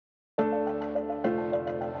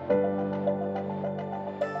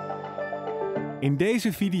In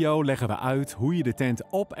deze video leggen we uit hoe je de tent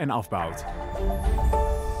op- en afbouwt.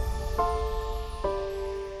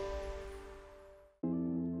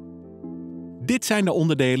 Dit zijn de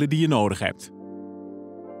onderdelen die je nodig hebt.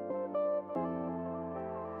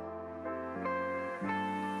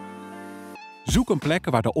 Zoek een plek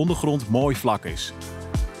waar de ondergrond mooi vlak is.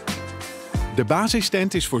 De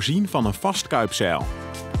basistent is voorzien van een vast kuipzeil.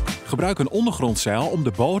 Gebruik een ondergrondzeil om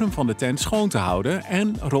de bodem van de tent schoon te houden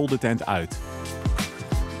en rol de tent uit.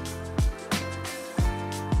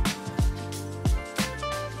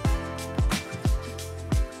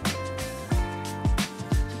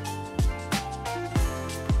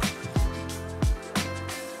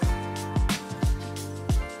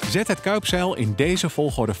 Zet het kuipzeil in deze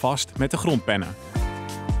volgorde vast met de grondpennen.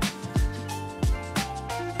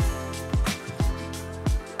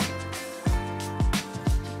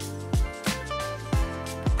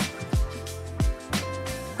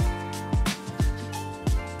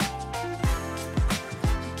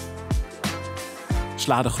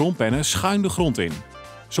 Sla de grondpennen schuin de grond in.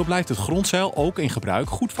 Zo blijft het grondzeil ook in gebruik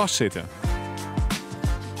goed vastzitten.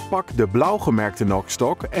 Pak de blauw gemerkte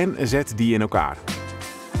nokstok en zet die in elkaar.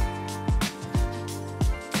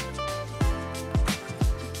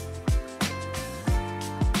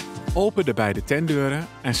 Open de beide tentdeuren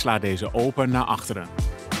en sla deze open naar achteren.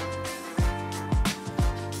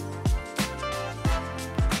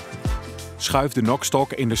 Schuif de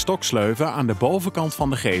nokstok in de stoksleuven aan de bovenkant van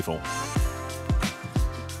de gevel.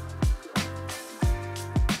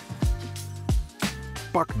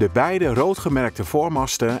 Pak de beide rood gemerkte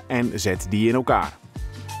voormasten en zet die in elkaar.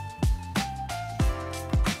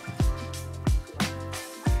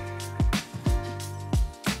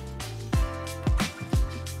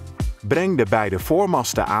 Breng de beide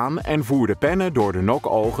voormasten aan en voer de pennen door de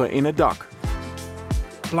nokogen in het dak.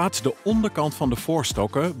 Plaats de onderkant van de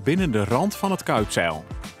voorstokken binnen de rand van het kuipzeil.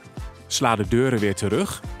 Sla de deuren weer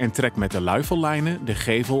terug en trek met de luifellijnen de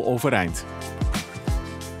gevel overeind.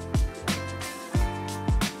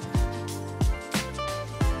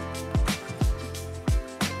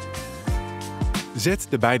 Zet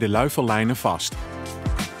de beide luifellijnen vast.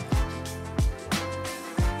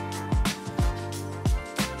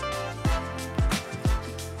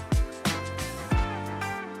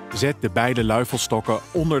 Zet de beide luifelstokken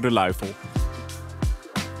onder de luifel.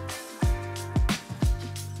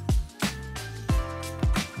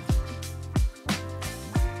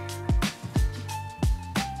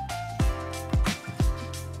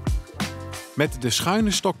 Met de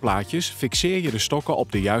schuine stokplaatjes fixeer je de stokken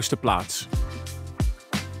op de juiste plaats.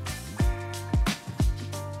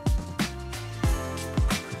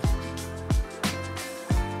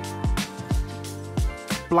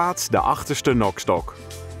 Plaats de achterste nokstok.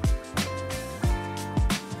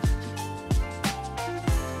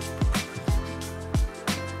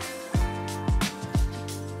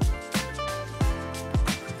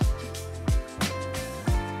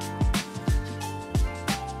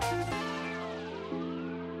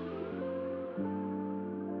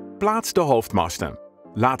 Plaats de hoofdmasten.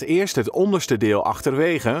 Laat eerst het onderste deel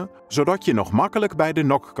achterwege, zodat je nog makkelijk bij de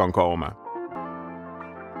nok kan komen.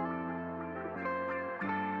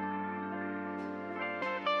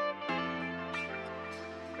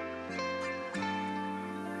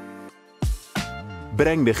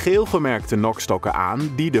 Breng de geel gemerkte nokstokken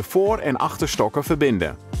aan die de voor- en achterstokken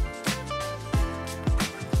verbinden.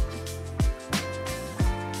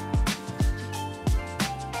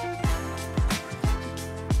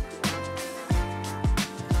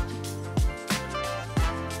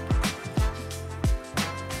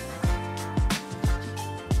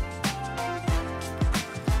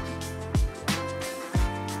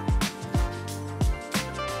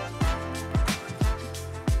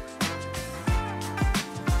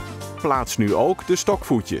 Plaats nu ook de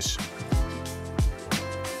stokvoetjes.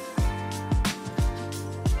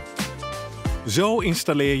 Zo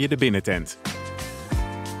installeer je de binnentent.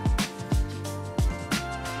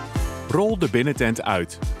 Rol de binnentent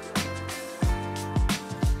uit.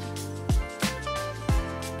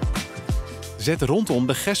 Zet rondom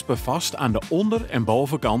de gespen vast aan de onder- en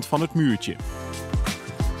bovenkant van het muurtje.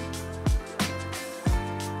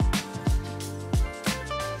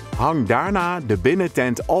 Hang daarna de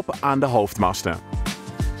binnentent op aan de hoofdmasten.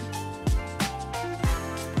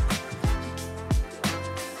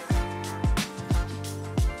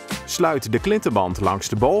 Sluit de klinterband langs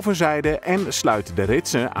de bovenzijde en sluit de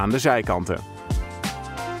ritsen aan de zijkanten.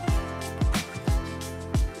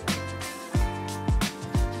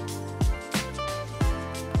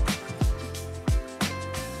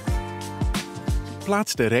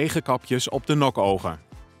 Plaats de regenkapjes op de nokogen.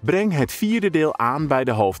 Breng het vierde deel aan bij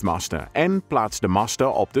de hoofdmasten en plaats de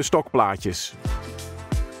masten op de stokplaatjes.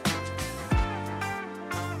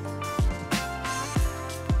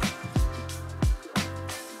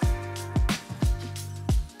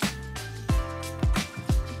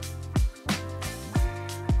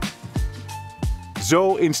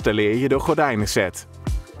 Zo installeer je de gordijnenset.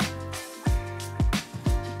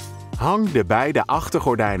 Hang de beide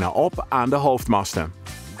achtergordijnen op aan de hoofdmasten.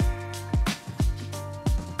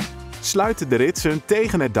 Sluit de ritsen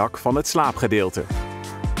tegen het dak van het slaapgedeelte.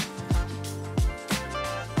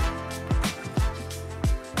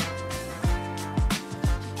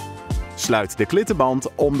 Sluit de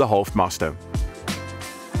klittenband om de hoofdmasten.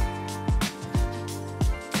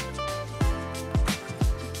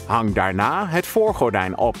 Hang daarna het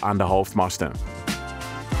voorgordijn op aan de hoofdmasten.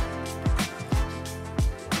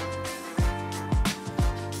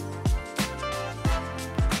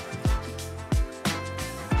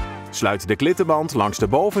 Sluit de klittenband langs de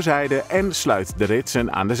bovenzijde en sluit de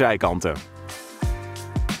ritsen aan de zijkanten.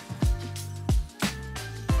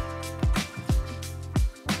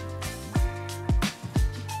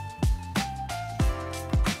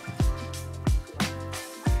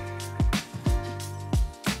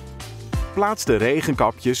 Plaats de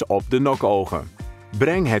regenkapjes op de nokogen.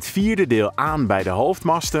 Breng het vierde deel aan bij de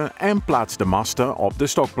hoofdmasten en plaats de masten op de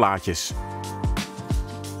stokplaatjes.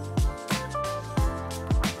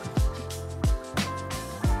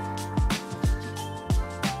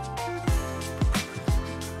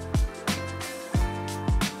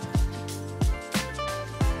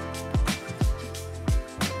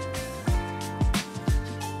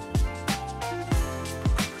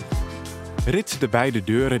 Rits de beide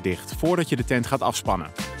deuren dicht voordat je de tent gaat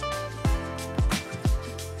afspannen.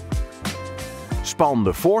 Span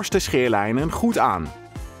de voorste scheerlijnen goed aan.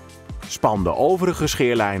 Span de overige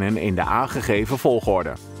scheerlijnen in de aangegeven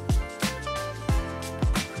volgorde.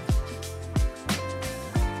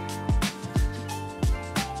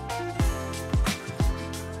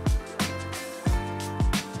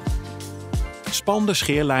 Span de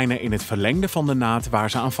scheerlijnen in het verlengde van de naad waar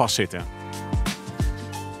ze aan vastzitten.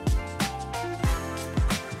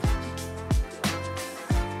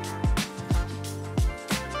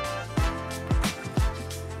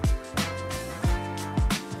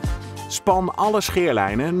 Span alle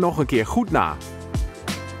scheerlijnen nog een keer goed na.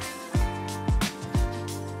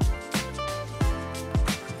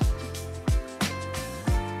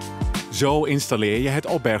 Zo installeer je het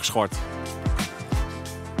opbergschort.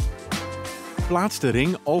 Plaats de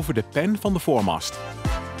ring over de pen van de voormast.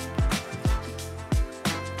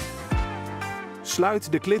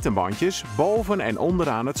 Sluit de klittenbandjes boven en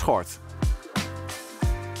onderaan het schort.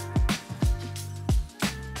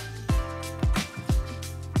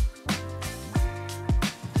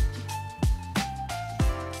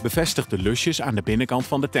 Bevestig de lusjes aan de binnenkant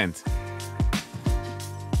van de tent.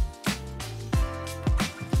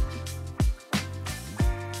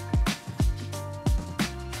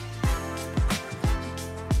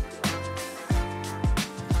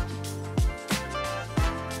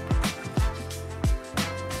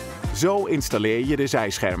 Zo installeer je de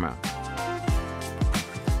zijschermen.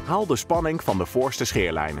 Haal de spanning van de voorste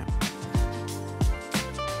scheerlijnen.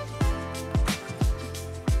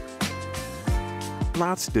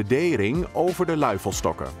 Plaats de D-ring over de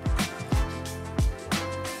luifelstokken.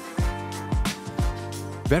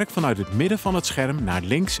 Werk vanuit het midden van het scherm naar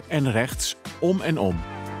links en rechts, om en om.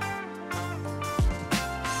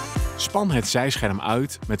 Span het zijscherm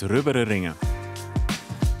uit met rubberen ringen.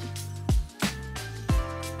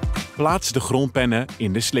 Plaats de grondpennen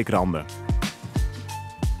in de slikranden.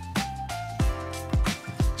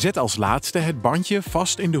 Zet als laatste het bandje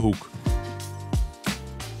vast in de hoek.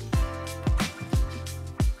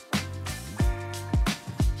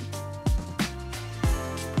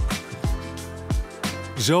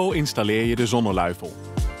 Zo installeer je de zonneluifel.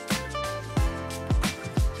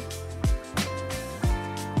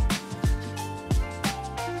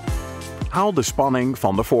 Haal de spanning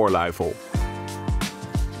van de voorluifel.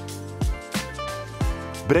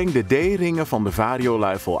 Breng de D-ringen van de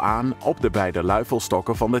varioluifel aan op de beide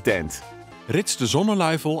luifelstokken van de tent. Rits de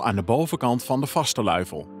zonneluifel aan de bovenkant van de vaste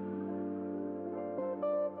luifel.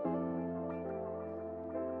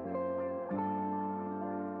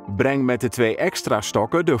 Breng met de 2 extra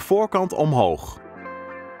stokken de voorkant omhoog.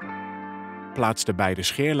 Plaats de beide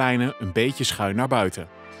scheerlijnen een beetje schuin naar buiten.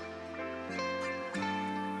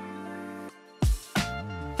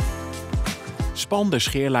 Span de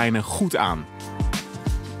scheerlijnen goed aan.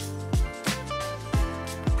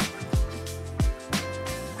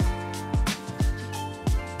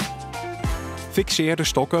 Fixeer de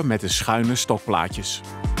stokken met de schuine stokplaatjes.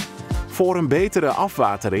 Voor een betere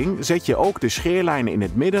afwatering zet je ook de scheerlijn in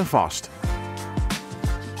het midden vast.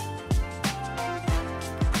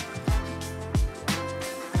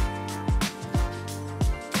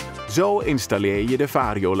 Zo installeer je de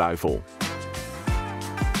varioluifel.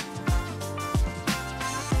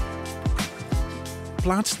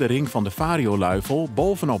 Plaats de ring van de varioluifel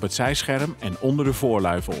bovenop het zijscherm en onder de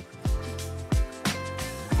voorluifel.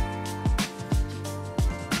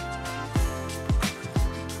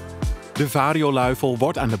 De varioluifel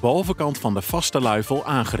wordt aan de bovenkant van de vaste luifel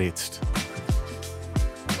aangeritst.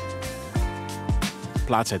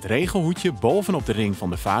 Plaats het regenhoedje bovenop de ring van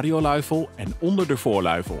de varioluifel en onder de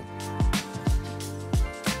voorluifel.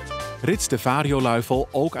 Rits de varioluifel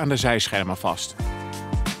ook aan de zijschermen vast.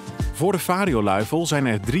 Voor de varioluifel zijn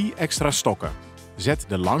er 3 extra stokken. Zet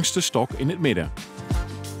de langste stok in het midden.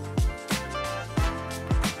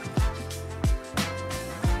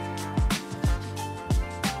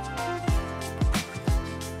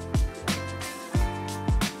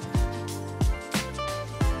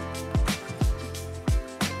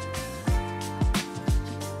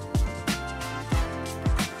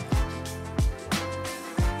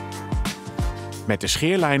 Met de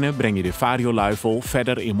scheerlijnen breng je de varioluifel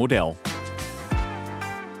verder in model.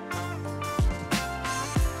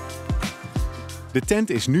 De tent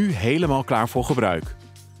is nu helemaal klaar voor gebruik.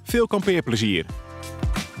 Veel kampeerplezier!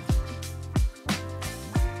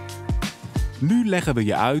 Nu leggen we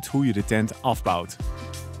je uit hoe je de tent afbouwt.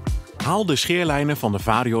 Haal de scheerlijnen van de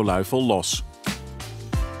varioluifel los.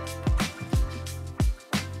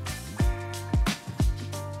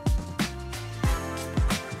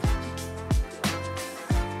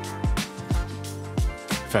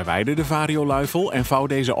 Verwijder de varioluifel en vouw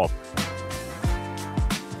deze op.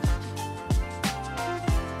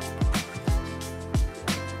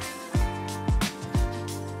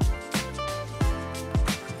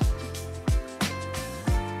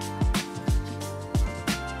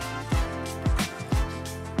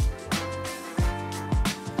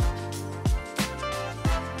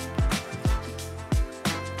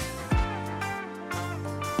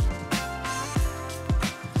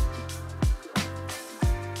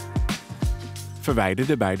 Verwijder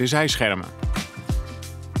de beide zijschermen.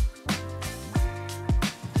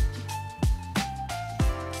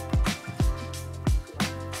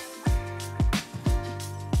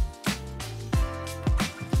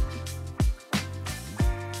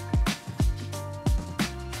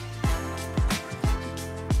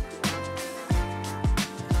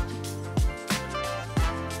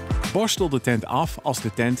 Borstel de tent af als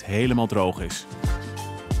de tent helemaal droog is.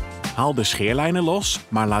 Haal de scheerlijnen los,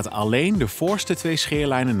 maar laat alleen de voorste 2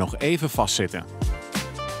 scheerlijnen nog even vastzitten.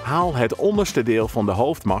 Haal het onderste deel van de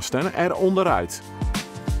hoofdmasten er onderuit.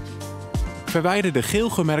 Verwijder de geel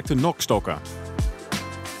gemerkte nokstokken.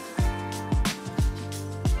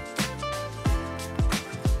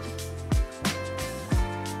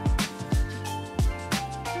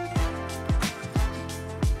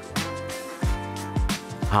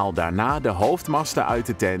 Haal daarna de hoofdmasten uit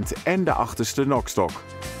de tent en de achterste nokstok.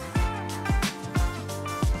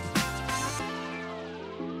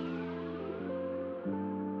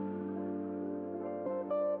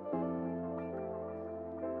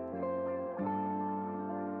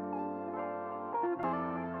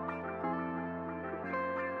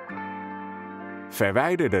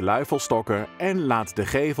 Verwijder de luifelstokken en laat de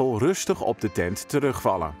gevel rustig op de tent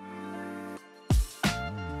terugvallen.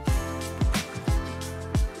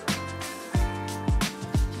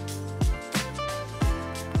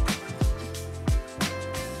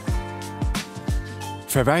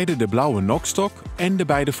 Verwijder de blauwe nokstok en de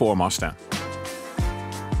beide voormasten.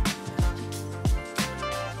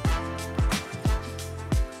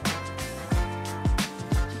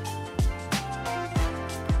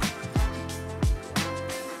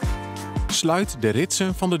 Sluit de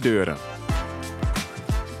ritsen van de deuren.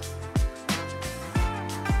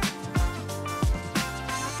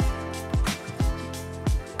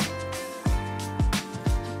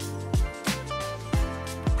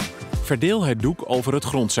 Verdeel het doek over het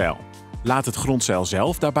grondzeil. Laat het grondzeil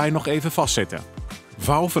zelf daarbij nog even vastzitten.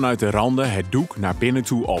 Vouw vanuit de randen het doek naar binnen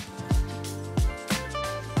toe op.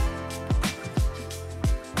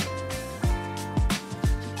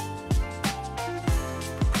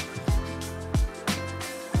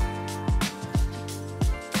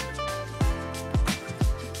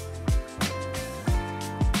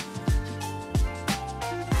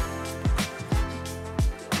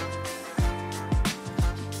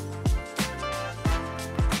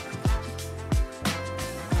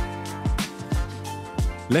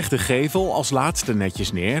 Leg de gevel als laatste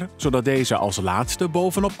netjes neer, zodat deze als laatste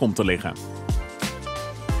bovenop komt te liggen.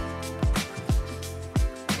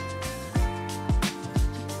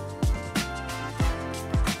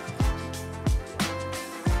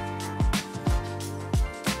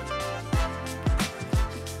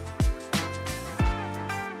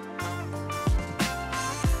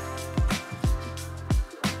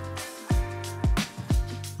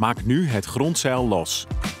 Maak nu het grondzeil los.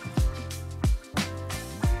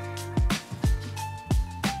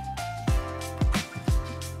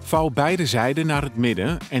 Vouw beide zijden naar het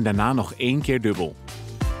midden en daarna nog 1 keer dubbel.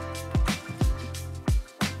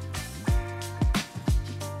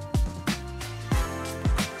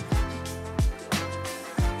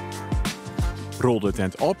 Rol de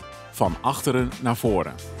tent op, van achteren naar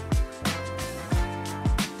voren.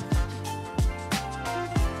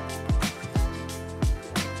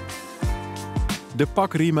 De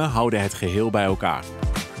pakriemen houden het geheel bij elkaar.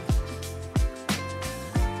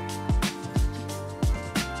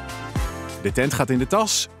 De tent gaat in de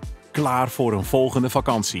tas, klaar voor een volgende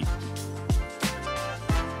vakantie.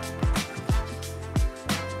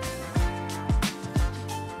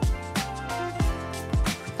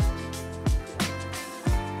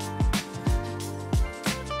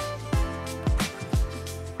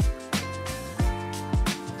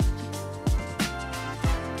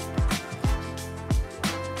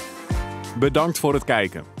 Bedankt voor het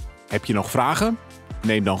kijken. Heb je nog vragen?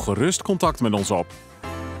 Neem dan gerust contact met ons op.